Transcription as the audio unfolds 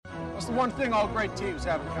What's the one thing all great teams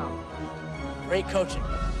have in common? Great coaching.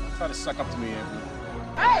 Try to suck up to me, Anthony.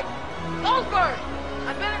 Hey, Goldberg!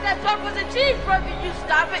 I bet if that talk was a cheeseburger, you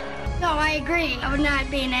stop it. No, I agree. I would not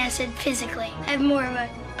be an acid physically. I have more of a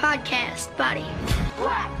podcast body.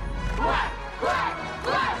 Quack! Quack! Quack!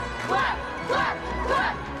 Quack! Quack! Quack!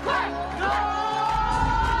 Quack! Quack!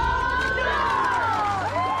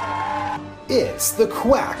 No! It's the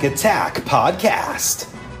Quack Attack Podcast.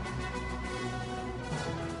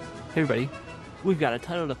 Hey everybody, we've got a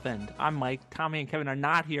title to defend. I'm Mike. Tommy and Kevin are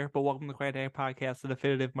not here, but welcome to the Quack Attack Podcast, the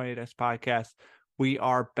definitive Mighty Ducks podcast. We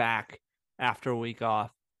are back after a week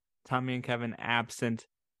off. Tommy and Kevin absent.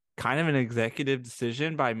 Kind of an executive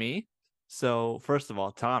decision by me. So first of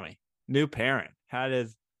all, Tommy, new parent, had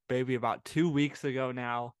his baby about 2 weeks ago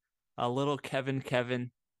now. A little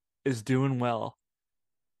Kevin is doing well.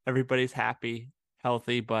 Everybody's happy,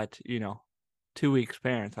 healthy, but 2 weeks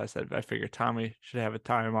parents. I figured Tommy should have a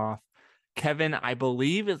time off. Kevin, I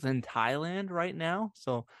believe, is in Thailand right now,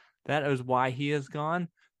 so that is why he is gone.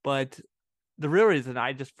 But the real reason,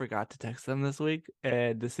 I just forgot to text them this week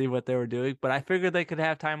and to see what they were doing. But I figured they could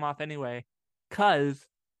have time off anyway, because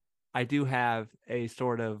I do have a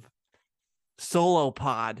sort of solo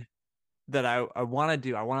pod that I want to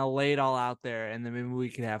do. I want to lay it all out there, and then maybe we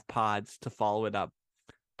can have pods to follow it up.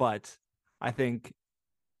 But I think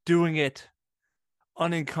doing it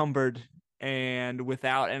unencumbered and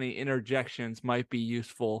without any interjections might be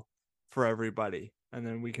useful for everybody. And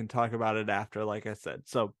then we can talk about it after, like I said.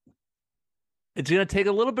 So it's going to take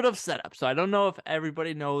a little bit of setup. So I don't know if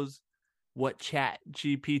everybody knows what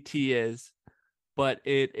ChatGPT is, but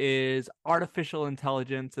it is artificial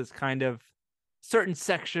intelligence. It's kind of certain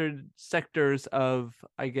sectors of,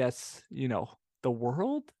 I guess, the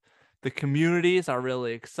world. The communities are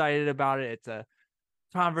really excited about it. It's a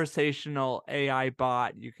conversational AI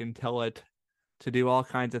bot. You can tell it to do all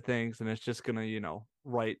kinds of things, and it's just gonna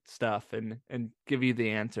write stuff and give you the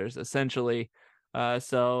answers essentially.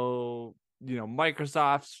 So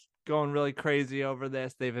Microsoft's going really crazy over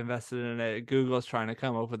this. They've invested in it. Google's trying to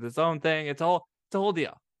come up with its own thing. It's a whole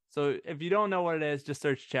deal. So if you don't know what it is, just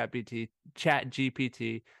search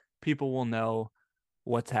ChatGPT. People will know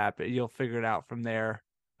what's happening. You'll figure it out from there.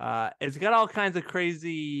 It's got all kinds of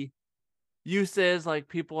crazy uses, like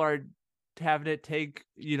people are having it take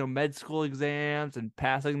med school exams and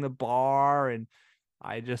passing the bar, and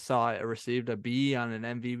I just saw it received a B on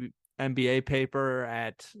an MBA paper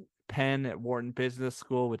at Penn at Wharton Business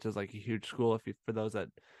School, which is like a huge school for those that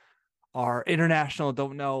are international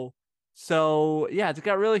don't know. So yeah, it's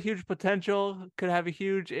got really huge potential, could have a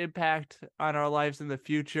huge impact on our lives in the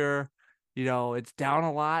future. It's down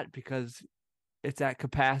a lot because it's at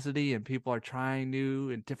capacity and people are trying new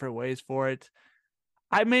and different ways for it.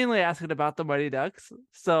 I'm mainly asking about the Mighty Ducks,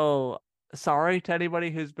 so sorry to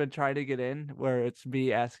anybody who's been trying to get in where it's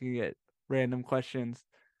me asking it random questions.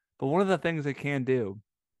 But one of the things it can do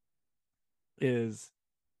is,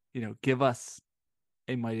 give us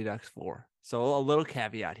a Mighty Ducks 4. So a little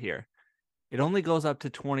caveat here. It only goes up to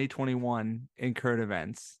 2021 in current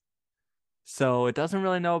events. So it doesn't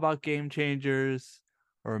really know about game changers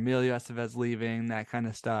or Emilio Estevez leaving, that kind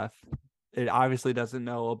of stuff. It obviously doesn't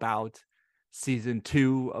know about season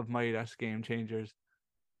 2 of Mighty Ducks Game Changers,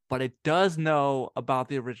 but it does know about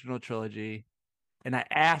the original trilogy. And I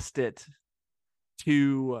asked it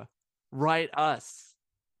to write us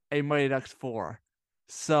a Mighty Ducks 4.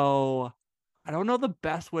 So I don't know the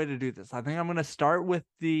best way to do this. I think I'm going to start with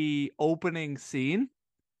the opening scene,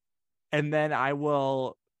 and then I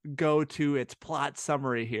will go to its plot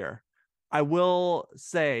summary here. I will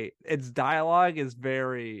say its dialogue is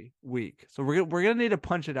very weak, so we're gonna need to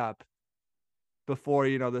punch it up before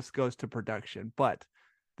this goes to production. But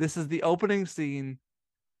this is the opening scene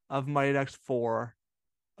of Mighty Ducks 4,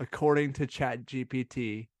 according to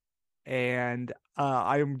ChatGPT, and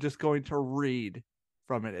I'm just going to read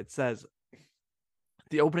from it. It says,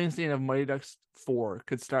 the opening scene of Mighty Ducks 4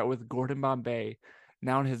 could start with Gordon Bombay,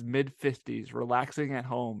 now in his mid-50s, relaxing at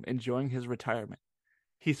home, enjoying his retirement.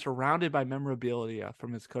 He's surrounded by memorabilia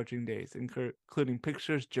from his coaching days, including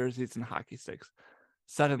pictures, jerseys, and hockey sticks.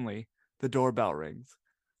 Suddenly, the doorbell rings.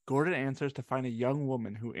 Gordon answers to find a young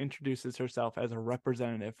woman who introduces herself as a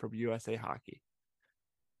representative from USA Hockey.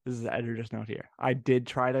 This is the editor's note here. I did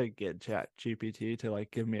try to get ChatGPT to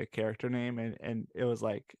give me a character name, and it was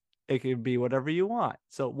like, it can be whatever you want.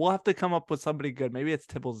 So we'll have to come up with somebody good. Maybe it's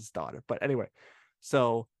Tibbles' daughter. But anyway,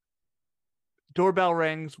 so doorbell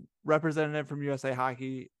rings, representative from USA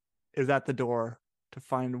Hockey is at the door to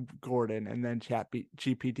find Gordon, and then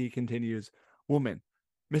ChatGPT continues, woman,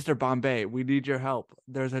 Mr. Bombay, we need your help.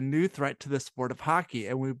 There's a new threat to the sport of hockey,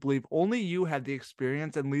 and we believe only you have the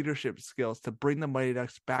experience and leadership skills to bring the Mighty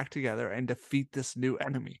Ducks back together and defeat this new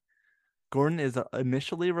enemy. Gordon is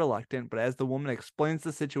initially reluctant, but as the woman explains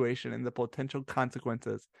the situation and the potential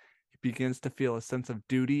consequences, he begins to feel a sense of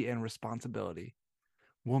duty and responsibility.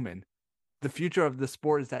 Woman, the future of the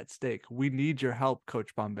sport is at stake. We need your help,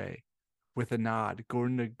 Coach Bombay. With a nod,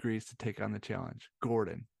 Gordon agrees to take on the challenge.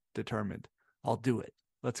 Gordon, determined, I'll do it.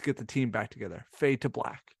 Let's get the team back together. Fade to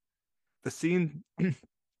black. The scene.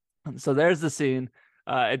 So there's the scene.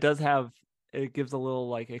 It gives a little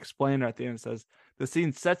like explainer at the end. It says the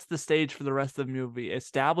scene sets the stage for the rest of the movie,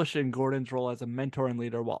 establishing Gordon's role as a mentor and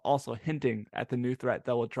leader while also hinting at the new threat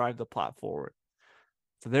that will drive the plot forward.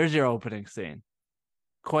 So there's your opening scene.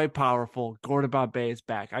 Quite powerful. Gordon Bombay is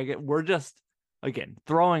back. We're just again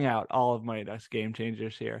throwing out all of Mighty Ducks game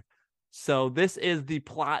changers here. So this is the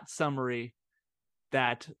plot summary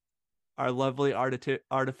that our lovely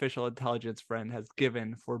artificial intelligence friend has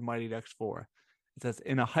given for Mighty Ducks 4. It says,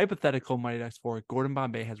 in a hypothetical Mighty Ducks 4, Gordon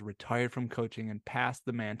Bombay has retired from coaching and passed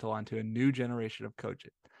the mantle onto a new generation of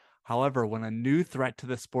coaches. However, when a new threat to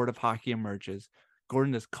the sport of hockey emerges,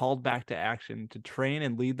 Gordon is called back to action to train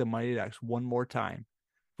and lead the Mighty Ducks one more time.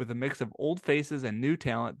 With a mix of old faces and new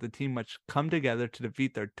talent, the team must come together to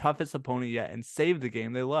defeat their toughest opponent yet and save the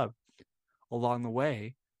game they love. Along the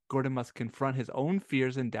way, Gordon must confront his own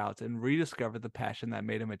fears and doubts and rediscover the passion that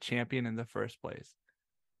made him a champion in the first place.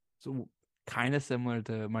 So kind of similar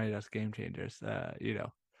to Mighty Ducks Game Changers,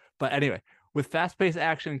 But anyway, with fast-paced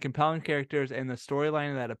action, compelling characters, and the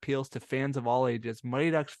storyline that appeals to fans of all ages,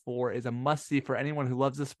 Mighty Ducks 4 is a must-see for anyone who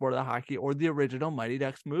loves the sport of hockey or the original Mighty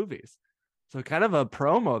Ducks movies. So kind of a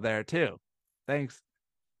promo there, too. Thanks,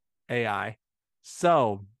 AI.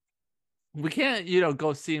 So we can't,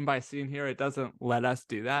 go scene by scene here. It doesn't let us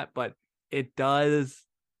do that, but it does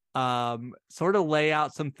sort of lay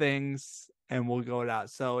out some things, and we'll go it out.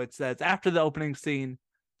 So it says, after the opening scene,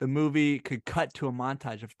 the movie could cut to a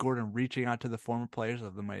montage of Gordon reaching out to the former players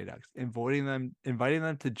of the Mighty Ducks, inviting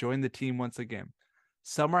them to join the team once again.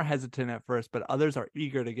 Some are hesitant at first, but others are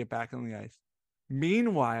eager to get back on the ice.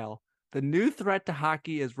 Meanwhile, the new threat to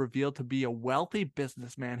hockey is revealed to be a wealthy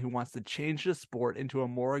businessman who wants to change the sport into a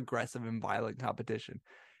more aggressive and violent competition.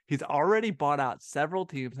 He's already bought out several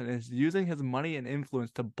teams and is using his money and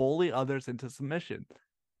influence to bully others into submission.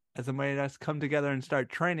 As the Mighty Ducks come together and start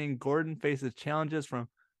training, Gordon faces challenges from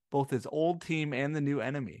both his old team and the new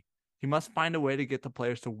enemy. He must find a way to get the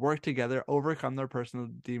players to work together, overcome their personal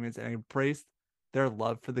demons, and embrace their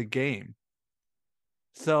love for the game.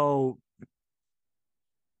 So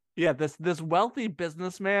yeah, this wealthy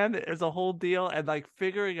businessman is a whole deal, and like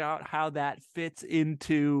figuring out how that fits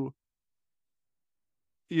into,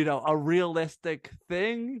 a realistic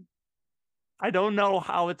thing. I don't know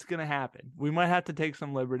how it's going to happen. We might have to take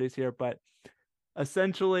some liberties here, but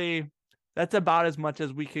essentially that's about as much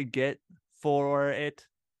as we could get for it,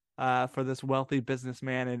 for this wealthy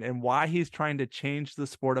businessman, and why he's trying to change the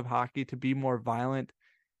sport of hockey to be more violent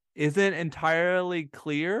isn't entirely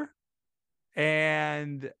clear.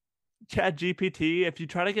 And ChatGPT, if you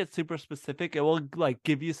try to get super specific, it will like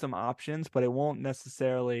give you some options, but it won't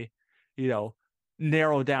necessarily,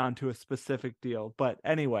 narrow down to a specific deal. But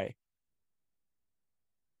anyway,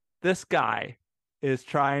 this guy is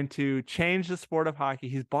trying to change the sport of hockey.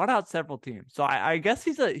 He's bought out several teams. So I guess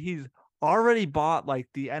he's already bought like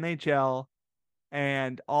the NHL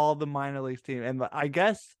and all the minor league teams. And I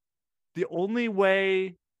guess the only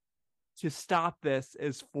way to stop this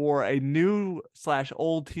is for a new /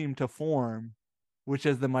 old team to form, which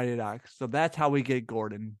is the Mighty Ducks. So that's how we get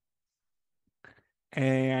Gordon.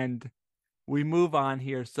 And we move on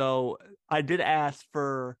here. So I did ask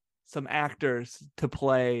for some actors to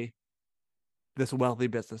play this wealthy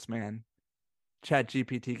businessman.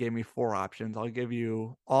 ChatGPT gave me 4 options. I'll give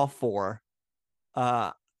you all 4.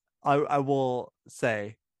 I will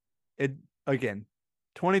say it again.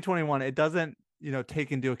 2021. It doesn't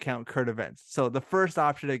take into account current events. So the first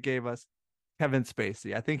option it gave us, Kevin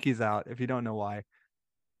Spacey. I think he's out. If you don't know why,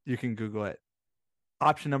 you can Google it.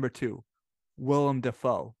 Option number 2, Willem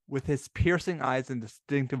Dafoe. With his piercing eyes and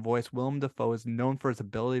distinctive voice, Willem Dafoe is known for his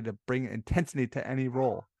ability to bring intensity to any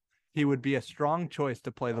role. He would be a strong choice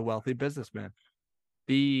to play the wealthy businessman.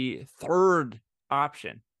 The third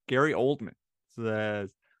option, Gary Oldman,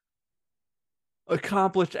 says,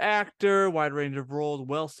 accomplished actor, wide range of roles,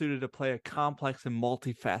 well suited to play a complex and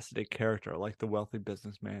multifaceted character like the wealthy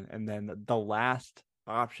businessman. And then the last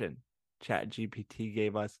option ChatGPT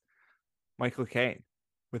gave us, Michael Caine.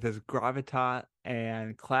 With his gravitas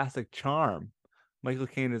and classic charm, Michael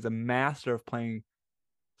Caine is a master of playing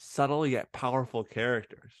subtle yet powerful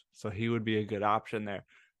characters. So he would be a good option there.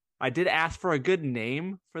 I did ask for a good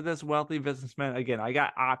name for this wealthy businessman. Again, I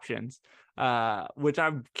got options, which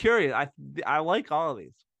I'm curious. I like all of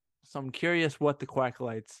these. So I'm curious what the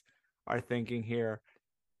Quacklights are thinking here.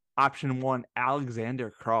 Option 1, Alexander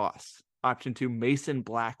Cross. Option 2, Mason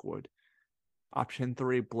Blackwood. Option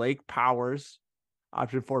 3, Blake Powers.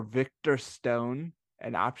 Option 4, Victor Stone.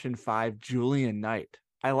 And option 5, Julian Knight.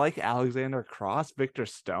 I like Alexander Cross, Victor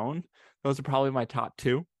Stone. Those are probably my top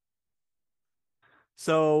 2.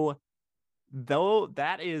 So, though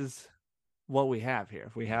that is what we have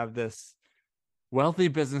here. We have this wealthy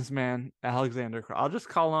businessman, Alexander Cross. I'll just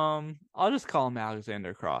call him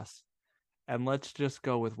Alexander Cross. And let's just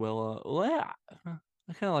go with Willa. Yeah,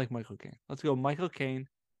 I kind of like Michael Caine. Let's go Michael Caine,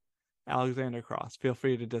 Alexander Cross. Feel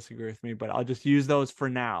free to disagree with me, but I'll just use those for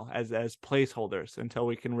now as placeholders until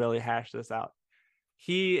we can really hash this out.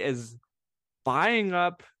 He is buying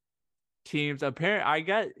up teams.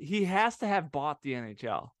 Apparently, he has to have bought the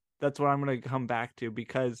NHL. That's what I'm going to come back to,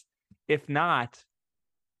 because if not,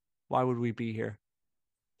 why would we be here?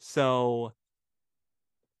 So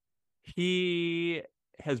he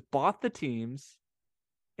has bought the teams,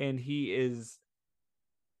 and he is.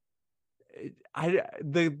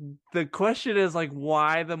 The question is, like,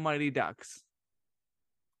 why the Mighty Ducks?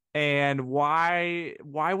 And why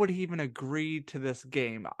would he even agree to this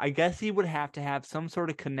game? I guess he would have to have some sort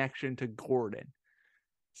of connection to Gordon.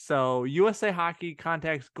 So USA Hockey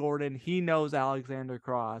contacts Gordon. He knows Alexander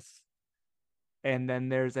Cross. And then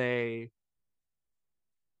there's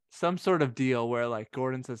some sort of deal where, like,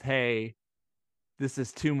 Gordon says, hey, this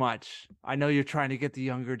is too much. I know you're trying to get the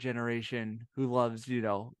younger generation who loves,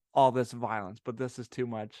 all this violence, but this is too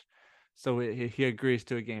much. So he agrees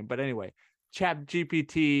to a game. But anyway,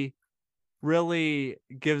 ChatGPT really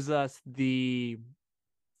gives us the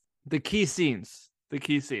key scenes.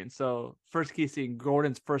 So first key scene,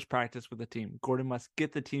 Gordon's first practice with the team. Gordon must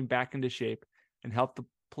get the team back into shape and help the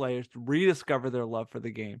players to rediscover their love for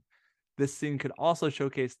the game. This scene could also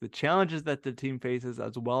showcase the challenges that the team faces,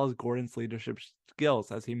 as well as Gordon's leadership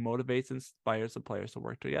skills as he motivates and inspires the players to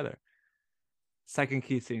work together. Second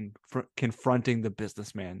key scene, confronting the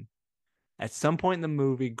businessman. At some point in the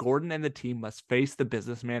movie, Gordon and the team must face the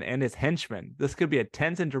businessman and his henchmen. This could be a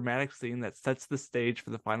tense and dramatic scene that sets the stage for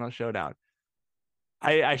the final showdown.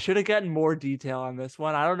 I should have gotten more detail on this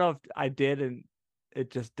one. I don't know if I did, and it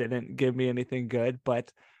just didn't give me anything good,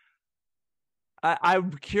 but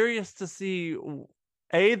I'm curious to see,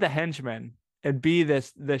 A, the henchmen, and B,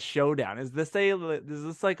 this showdown. Is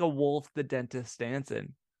this like a Wolf the Dentist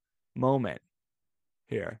Stanson moment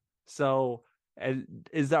here? So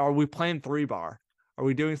are we playing 3-bar? Are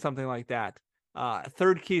we doing something like that?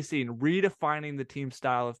 Third key scene, redefining the team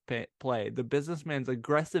style of play. The businessman's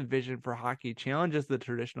aggressive vision for hockey challenges the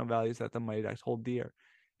traditional values that the Mighty Ducks hold dear.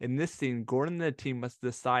 In this scene, Gordon and the team must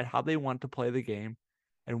decide how they want to play the game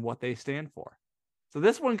and what they stand for. So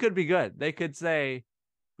this one could be good. They could say,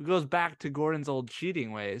 it goes back to Gordon's old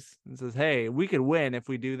cheating ways and says, hey, we could win if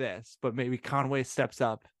we do this. But maybe Conway steps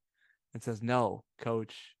up and says, no,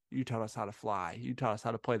 coach, you taught us how to fly. You taught us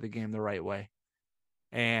how to play the game the right way.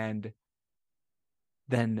 And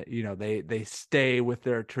then, they stay with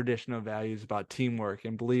their traditional values about teamwork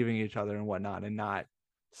and believing in each other and whatnot, and not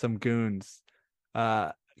some goons.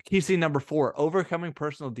 Key scene number 4, overcoming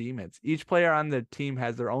personal demons. Each player on the team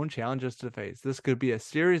has their own challenges to face. This could be a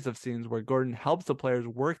series of scenes where Gordon helps the players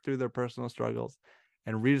work through their personal struggles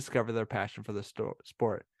and rediscover their passion for the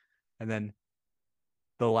sport. And then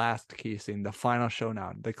the last key scene, the final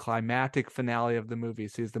showdown, the climactic finale of the movie,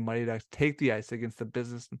 sees the Mighty Ducks take the ice against the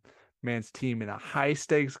businessman's team in a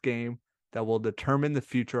high-stakes game that will determine the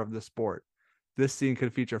future of the sport. This scene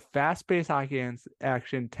could feature fast-paced hockey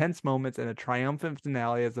action, tense moments, and a triumphant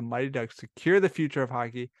finale as the Mighty Ducks secure the future of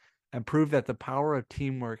hockey and prove that the power of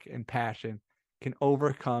teamwork and passion can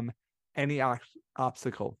overcome any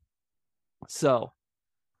obstacle. So,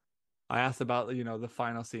 I asked about, the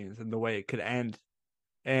final scenes and the way it could end.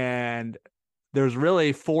 And there's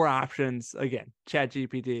really 4 options. Again,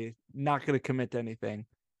 ChatGPT, not going to commit to anything.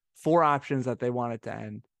 4 options that they want it to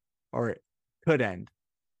end, or it could end.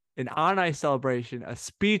 An on-ice celebration, a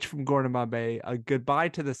speech from Gordon Bombay, a goodbye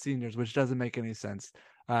to the seniors, which doesn't make any sense.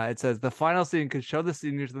 It says the final scene could show the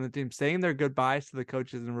seniors and the team saying their goodbyes to the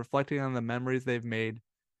coaches and reflecting on the memories they've made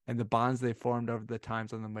and the bonds they formed over the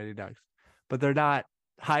times on the Mighty Ducks. But they're not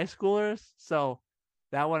high schoolers, so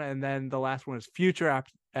that one. And then the last one is future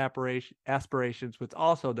aspirations, which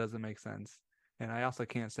also doesn't make sense. And I also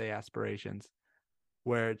can't say aspirations.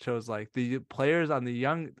 where it shows like the players on the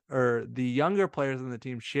younger players on the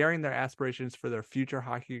team sharing their aspirations for their future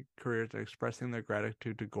hockey careers and expressing their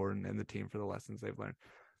gratitude to Gordon and the team for the lessons they've learned.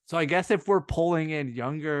 So I guess if we're pulling in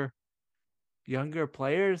younger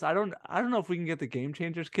players, I don't know if we can get the Game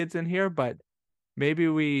Changers kids in here, but maybe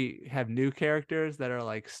we have new characters that are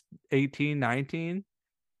like 18, 19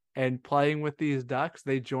 and playing with these Ducks.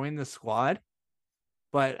 They join the squad.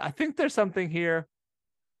 But I think there's something here.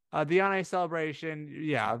 The on-ice celebration,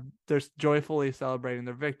 yeah, they're joyfully celebrating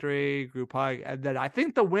their victory, group hug. And then I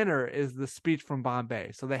think the winner is the speech from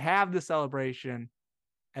Bombay. So they have the celebration,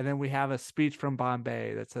 and then we have a speech from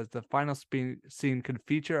Bombay that says the final scene could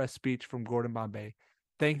feature a speech from Gordon Bombay,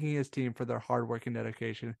 thanking his team for their hard work and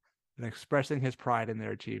dedication and expressing his pride in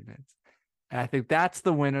their achievements. And I think that's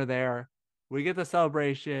the winner there. We get the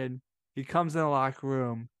celebration. He comes in the locker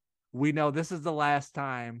room. We know this is the last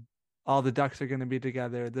time all the Ducks are going to be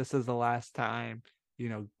together. This is the last time,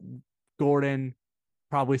 Gordon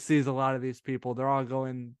probably sees a lot of these people. They're all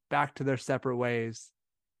going back to their separate ways.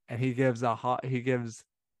 And he gives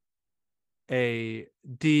a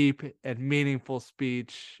deep and meaningful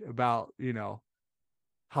speech about,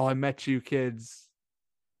 how I met you kids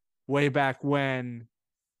way back when,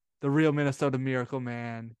 the real Minnesota Miracle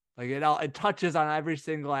Man. Like it touches on every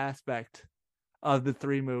single aspect of the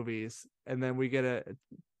three movies. And then we get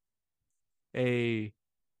a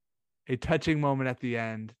touching moment at the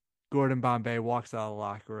end. Gordon Bombay walks out of the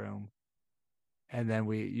locker room, and then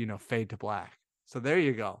we, fade to black. So there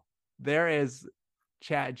you go. There is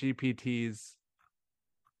ChatGPT's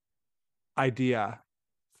idea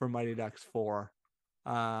for Mighty Ducks 4.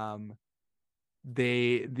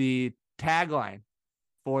 The tagline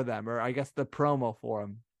for them, or I guess the promo for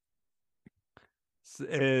them,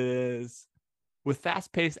 is with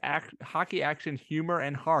fast-paced hockey action, humor,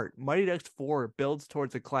 and heart, Mighty Ducks 4 builds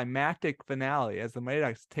towards a climactic finale as the Mighty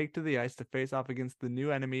Ducks take to the ice to face off against the new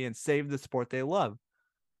enemy and save the sport they love.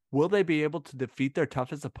 Will they be able to defeat their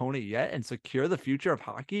toughest opponent yet and secure the future of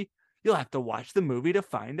hockey? You'll have to watch the movie to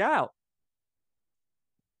find out.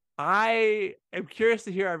 I am curious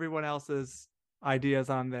to hear everyone else's ideas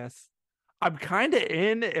on this. I'm kind of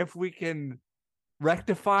in if we can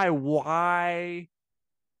rectify why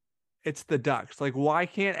it's the Ducks. Like, why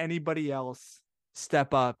can't anybody else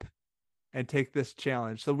step up and take this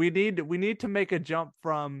challenge? So we need to make a jump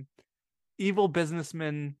from evil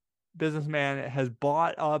businessman has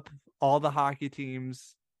bought up all the hockey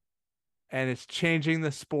teams and it's changing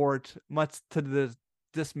the sport, much to the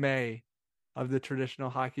dismay of the traditional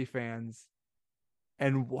hockey fans.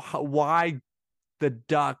 And why the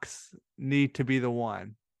Ducks need to be the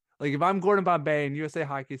one. Like, if I'm Gordon Bombay and USA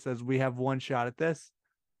Hockey says we have one shot at this,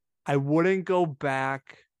 I wouldn't go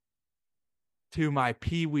back to my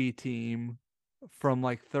Pee-wee team from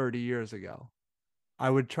like 30 years ago.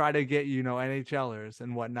 I would try to get, NHLers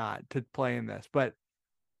and whatnot to play in this. But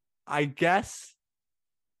I guess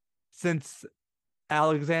since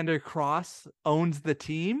Alexander Cross owns the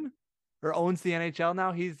team or owns the NHL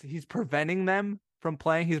now, he's preventing them from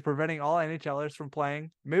playing. He's preventing all NHLers from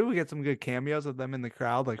playing. Maybe we get some good cameos of them in the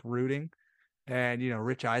crowd, like rooting. And,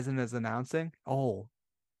 Rich Eisen is announcing. Oh,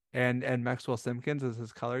 and Maxwell Simpkins is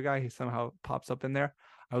his color guy. He somehow pops up in there.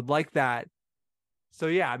 I would like that. So,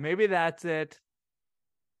 yeah, maybe that's it.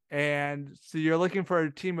 And so you're looking for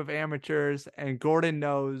a team of amateurs, and Gordon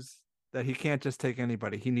knows that he can't just take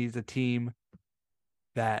anybody. He needs a team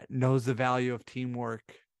that knows the value of teamwork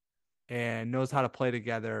and knows how to play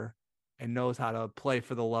together and knows how to play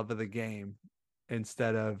for the love of the game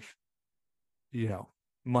instead of,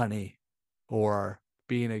 money or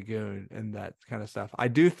being a goon and that kind of stuff. I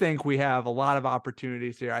do think we have a lot of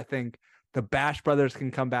opportunities here. I think the Bash Brothers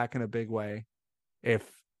can come back in a big way if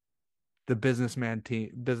the businessman's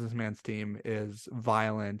team is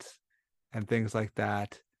violent and things like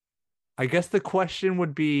that. I guess the question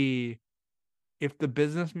would be, if the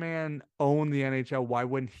businessman owned the NHL, why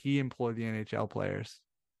wouldn't he employ the NHL players?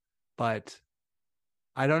 But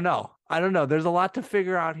I don't know. There's a lot to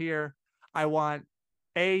figure out here. I want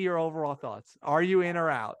your overall thoughts. Are you in or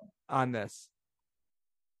out on this?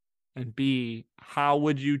 And B, how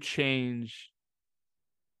would you change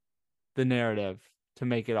the narrative to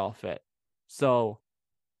make it all fit? So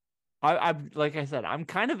I'm like I said, I'm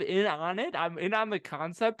kind of in on it. I'm in on the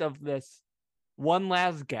concept of this one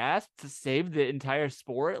last gasp to save the entire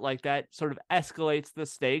sport. Like, that sort of escalates the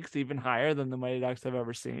stakes even higher than the Mighty Ducks have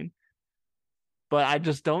ever seen. But I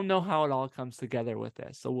just don't know how it all comes together with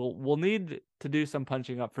this. So we'll need to do some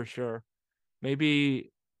punching up for sure.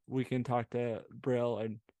 Maybe we can talk to Brill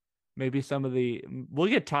and maybe we'll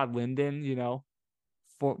get Todd Linden,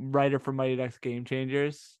 writer for Mighty Ducks Game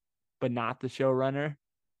Changers, but not the showrunner.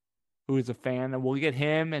 who is a fan, and we'll get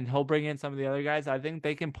him, and he'll bring in some of the other guys. I think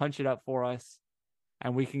they can punch it up for us,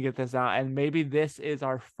 and we can get this out. And maybe this is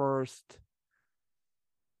our first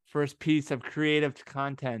piece of creative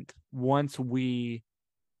content once we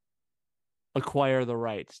acquire the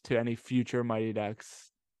rights to any future Mighty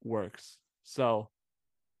Ducks works. So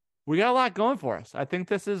we got a lot going for us. I think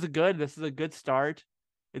this is a good start.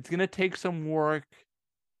 It's going to take some work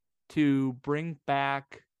to bring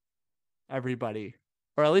back everybody,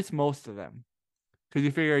 or at least most of them. Because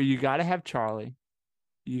you figure you got to have Charlie,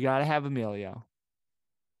 you got to have Emilio,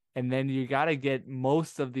 and then you got to get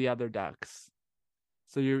most of the other Ducks.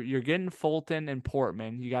 So you're getting Fulton and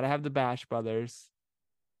Portman. You got to have the Bash brothers.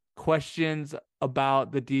 Questions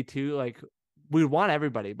about the D2, like we want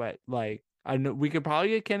everybody, but like I know we could probably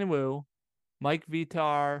get Ken Wu, Mike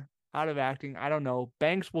Vitar out of acting. I don't know.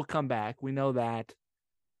 Banks will come back. We know that.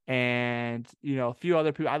 And, you know, a few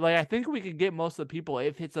other people. I think we could get most of the people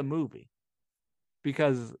if it's a movie.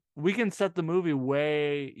 Because we can set the movie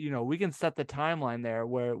we can set the timeline there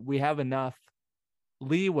where we have enough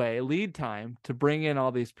lead time to bring in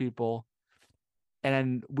all these people.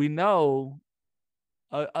 And we know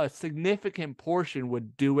a significant portion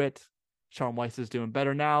would do it. Sean Weiss is doing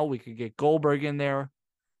better now. We could get Goldberg in there.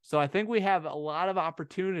 So I think we have a lot of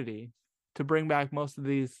opportunity to bring back most of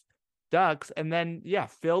these Ducks, and then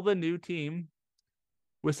fill the new team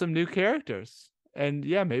with some new characters. And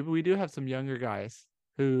maybe we do have some younger guys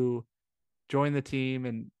who join the team,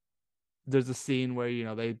 and there's a scene where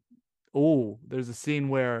there's a scene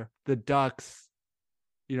where the Ducks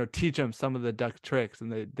teach them some of the Duck tricks,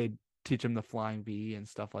 and they teach them the flying V and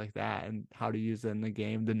stuff like that, and how to use it in the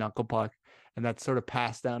game, the knuckle puck, and that's sort of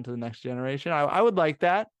passed down to the next generation. I would like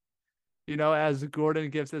that. As Gordon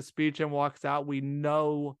gives his speech and walks out, we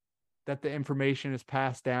know that the information is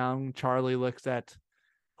passed down. Charlie looks at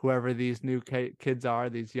whoever these new kids are,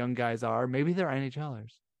 these young guys are. Maybe they're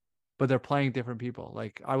NHLers, but they're playing different people.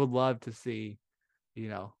 Like, I would love to see,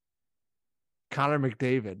 Connor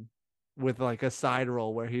McDavid with like a side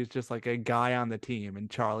role where he's just like a guy on the team, and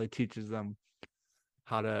Charlie teaches them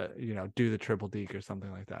how to, do the triple deke or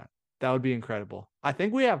something like that. That would be incredible. I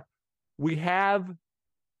think we have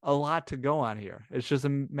a lot to go on here. It's just a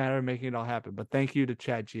matter of making it all happen. But thank you to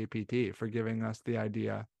ChatGPT for giving us the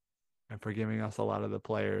idea and for giving us a lot of the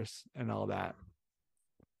players and all that.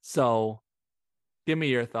 So give me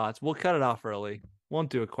your thoughts. We'll cut it off early. Won't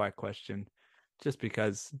do a quick question just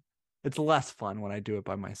because it's less fun when I do it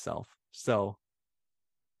by myself. So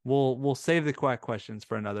we'll save the quick questions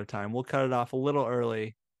for another time. We'll cut it off a little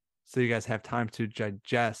early so you guys have time to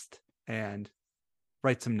digest and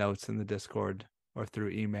write some notes in the Discord or through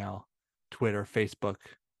email, Twitter, Facebook,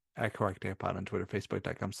 at Correct Take Pod on Twitter,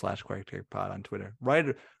 facebook.com/Correct Take Pod on Twitter.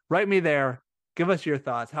 Write me there. Give us your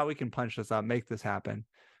thoughts, how we can punch this up, make this happen,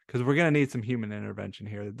 because we're going to need some human intervention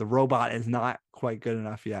here. The robot is not quite good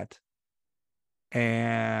enough yet.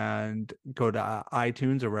 And go to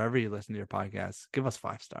iTunes or wherever you listen to your podcasts. Give us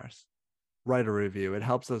 5 stars. Write a review. It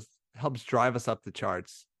helps drive us up the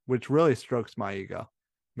charts, which really strokes my ego.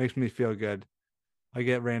 Makes me feel good. I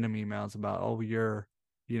get random emails about, you're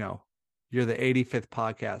the 85th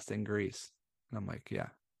podcast in Greece. And I'm like, yeah,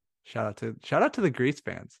 shout out to the Greece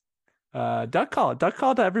fans. Duck call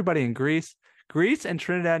to everybody in Greece and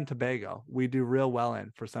Trinidad and Tobago. We do real well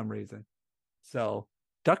in for some reason. So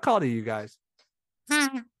duck call to you guys.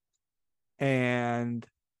 And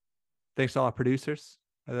thanks to all our producers.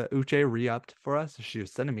 Uche re-upped for us. She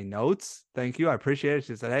was sending me notes. Thank you. I appreciate it.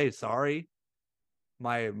 She said, hey, sorry.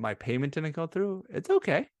 My payment didn't go through. It's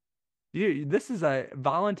okay. This is a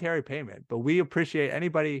voluntary payment, but we appreciate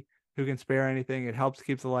anybody who can spare anything. It helps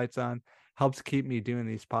keep the lights on, helps keep me doing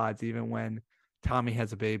these pods, even when Tommy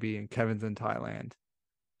has a baby and Kevin's in Thailand.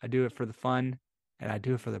 I do it for the fun, and I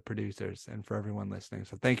do it for the producers and for everyone listening.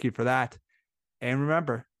 So thank you for that. And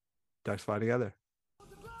remember, Ducks fly together.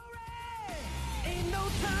 Ain't no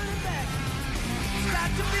turning back. Got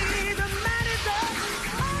to be the mighty Ducks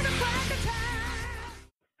on the crack of time.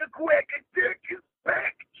 The quick